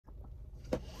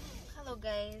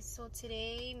guys, so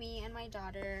today me and my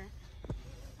daughter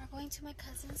are going to my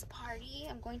cousin's party.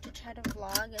 I'm going to try to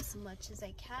vlog as much as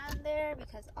I can there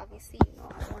because obviously, you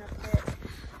know, I don't want to put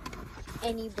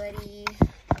anybody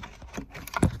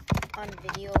on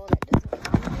video that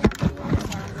doesn't want to be on video,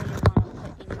 so I don't really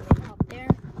want to put anything out there.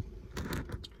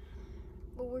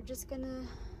 But we're just gonna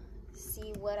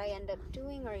see what I end up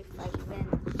doing, or if I even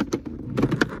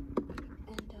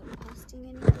end up posting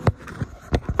anything.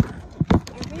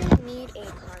 I really need a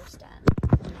car stand.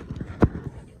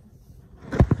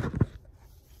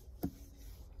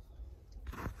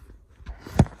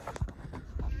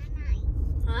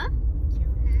 Huh?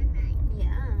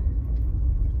 Yeah.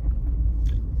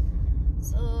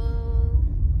 So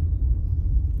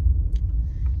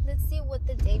let's see what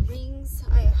the day brings.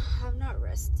 I have not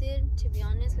rested, to be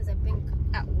honest, because I've been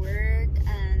at work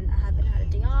and I haven't had a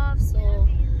day off, so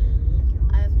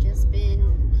I've just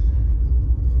been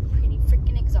pretty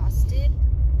freaking exhausted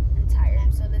and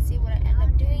tired. So let's see what I end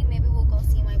up doing. Maybe we'll go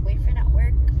see my boyfriend at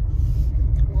work.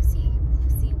 We'll see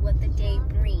what the day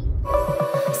brings.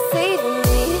 Save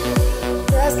me,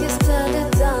 dusk is turned to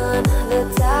dawn,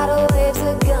 the tidal waves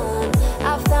are gone,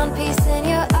 I found peace in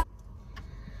your eyes.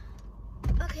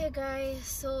 Okay guys,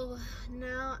 so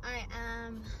now I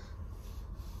am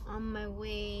on my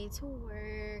way to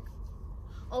work.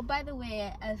 Oh, by the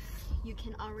way, if you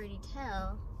can already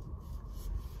tell,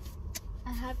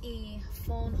 I have a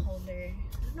phone holder.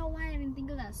 I don't know why I didn't think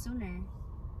of that sooner,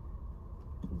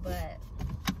 but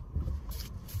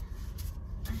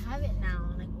I have it now.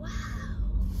 I'm like, wow.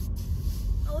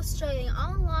 I was struggling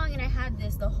all along and I had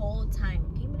this the whole time.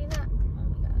 Can you believe that? Oh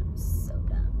my god, I'm so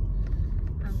dumb.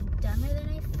 I'm dumber than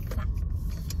I thought.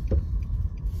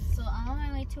 So I'm on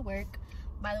my way to work.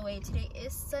 By the way, today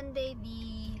is Sunday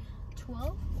the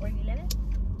 12th or 11th?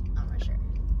 I'm not sure.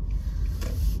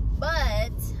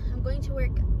 But I'm going to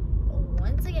work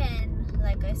once again.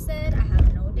 Like I said, I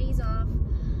have no days off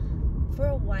for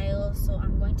a while, so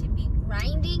I'm going to be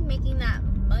grinding, making that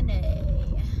money.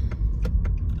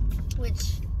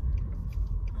 Which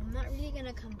I'm not really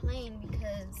gonna complain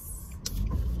because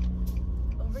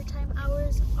overtime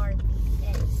hours are the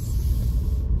best.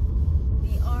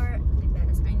 They are the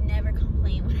best. I never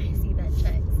complain when I see that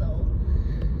check, so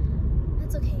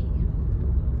that's okay.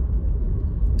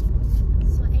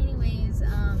 So anyways,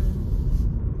 I'm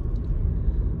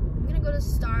gonna go to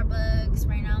Starbucks.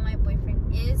 Right now my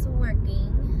boyfriend is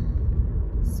working,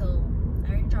 so I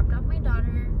already dropped off my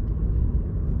daughter.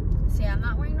 So yeah, I'm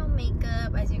not wearing no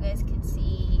makeup, as you guys can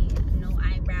see, no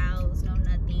eyebrows, no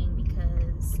nothing,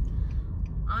 because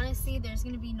honestly there's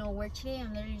gonna be no work today.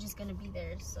 I'm literally just gonna be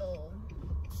there, so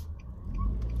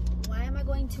why am I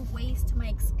going to waste my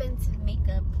expensive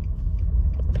makeup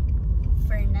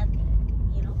for nothing,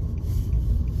 you know?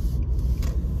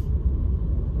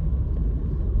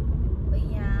 But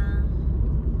yeah,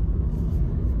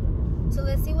 so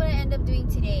let's see what I end up doing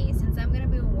today. Since I'm gonna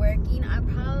be working, I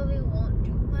probably won't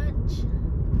do much,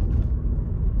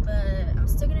 but I'm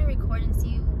still gonna record and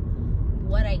see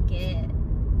what I get.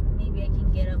 Maybe I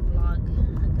can get a vlog,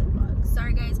 a good vlog.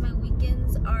 Sorry guys, my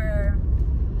weekends are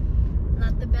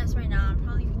not the best right now. It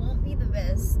probably won't be the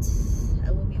best.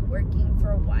 I will be working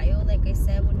for a while, like I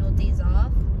said, with no days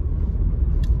off,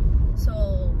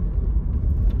 so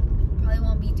probably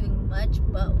won't be doing much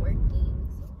but working.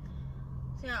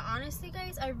 So yeah, honestly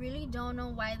guys, I really don't know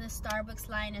why the Starbucks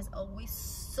line is always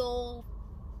so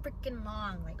freaking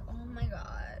long. Like, oh my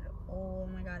god,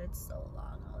 it's so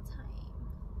long all the time.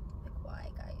 Like, why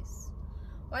guys?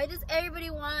 Why does everybody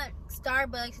want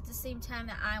Starbucks at the same time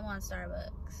that I want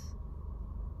Starbucks?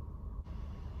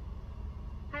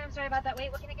 Hi, I'm sorry about that.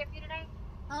 Wait, what can I get for you today?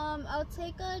 I'll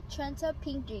take a Trenta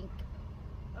pink drink.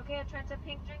 Okay, a Trenta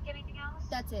pink drink. Anything else?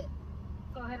 That's it.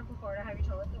 Go ahead and pull forward. I have your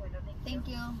total at the window. Thank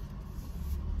you.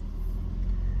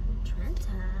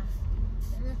 Trenta.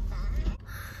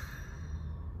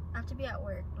 I have to be at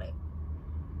work like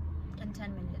in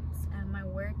 10 minutes, and my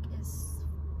work is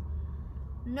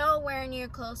nowhere near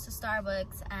close to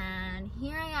Starbucks, and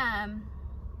here I am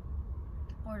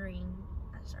ordering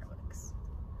at Starbucks.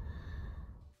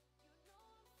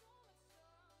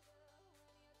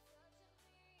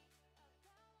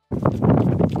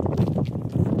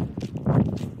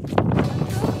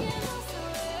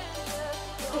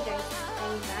 Okay guys,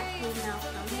 I'm back home now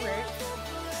from work.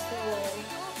 So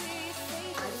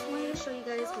I just wanted to show you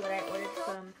guys what I ordered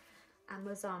from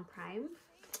Amazon Prime.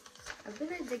 I've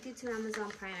been addicted to Amazon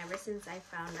Prime ever since I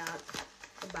found out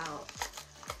about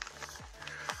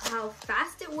how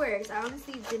fast it works. I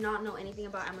honestly did not know anything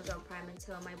about Amazon Prime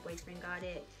until my boyfriend got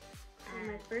it. And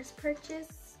my first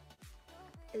purchase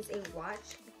is a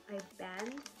watch, a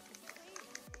band.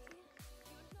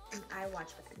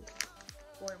 watch band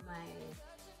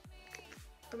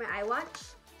for my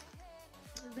iWatch.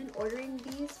 I've been ordering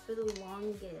these for the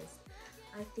longest.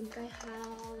 I think I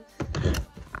have, let's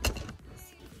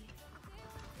see,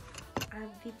 I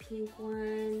have the pink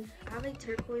one, I have a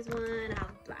turquoise one, I have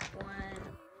a black one.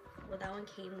 Well, that one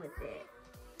came with it.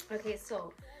 Okay,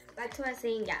 so back to what I was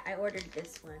saying. Yeah, I ordered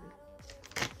this one.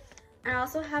 I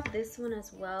also have this one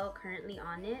as well currently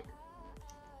on it.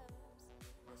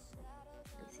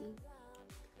 Let's see.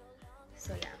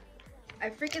 So yeah, I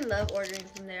freaking love ordering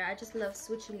from there. I just love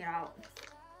switching it out.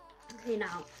 Okay,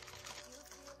 now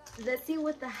let's see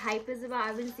what the hype is about.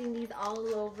 I've been seeing these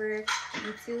all over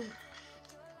YouTube.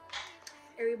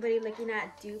 Everybody looking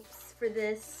at dupes for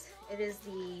this. It is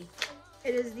the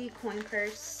coin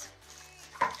purse.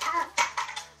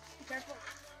 Be careful.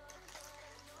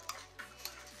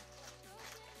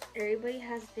 Everybody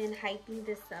has been hyping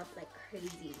this up like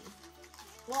crazy.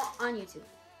 Well, on YouTube.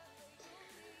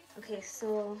 Okay,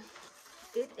 so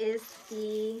it is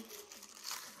the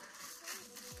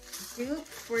dupe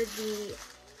for the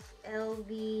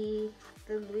LV,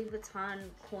 the Louis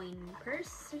Vuitton coin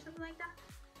purse or something like that.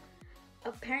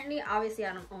 Apparently, obviously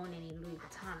I don't own any Louis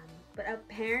Vuitton, but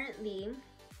apparently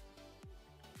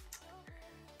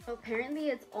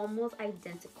it's almost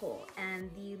identical,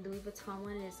 and the Louis Vuitton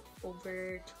one is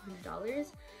over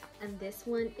 $200 and this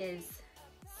one is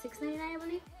 $6.99, I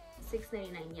believe.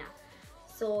 $6.99, yeah.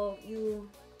 So you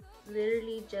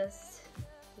literally just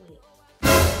wait.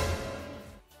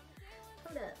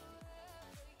 Hold up.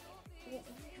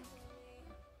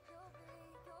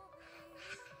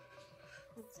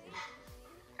 Let's see.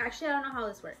 Actually, I don't know how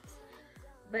this works,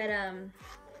 but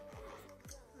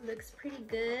looks pretty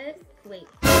good. Wait.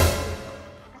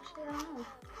 Actually, I don't know.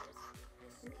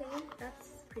 Okay, that's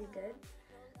pretty good.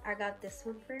 I got this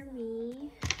one for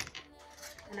me,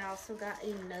 and I also got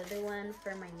another one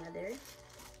for my mother.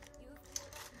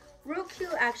 Real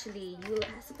cute, actually. You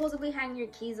supposedly hang your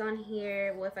keys on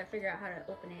here. Well, if I figure out how to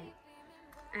open it.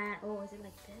 And oh, is it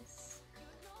like this?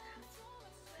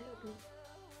 I don't know.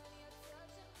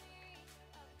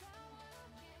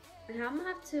 And I'm gonna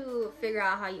have to figure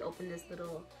out how you open this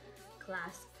little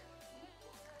clasp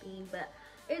thing, but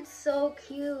it's so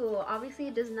cute. Obviously,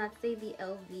 it does not say the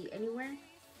LV anywhere,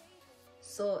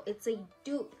 so it's a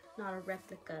dupe, not a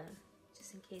replica.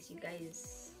 Just in case you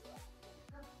guys,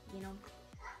 you know.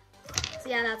 So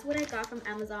yeah, that's what I got from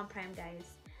Amazon Prime,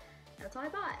 guys. That's all I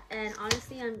bought, and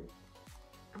honestly, I'm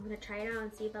gonna try it out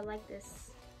and see if I like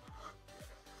this.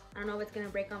 I don't know if it's gonna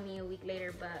break on me a week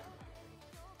later, but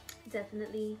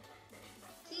definitely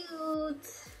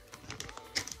cute.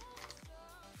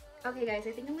 Okay guys,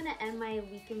 I think I'm gonna end my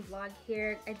weekend vlog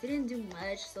here. I didn't do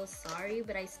much, so sorry,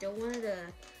 but I still wanted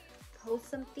to post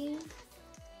something.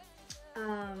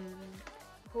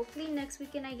 Hopefully next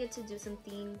weekend I get to do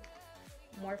something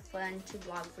more fun to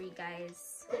vlog for you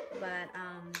guys, but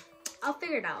I'll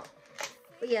figure it out.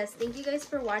 But yes, thank you guys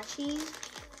for watching,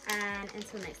 and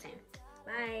until next time,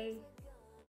 bye.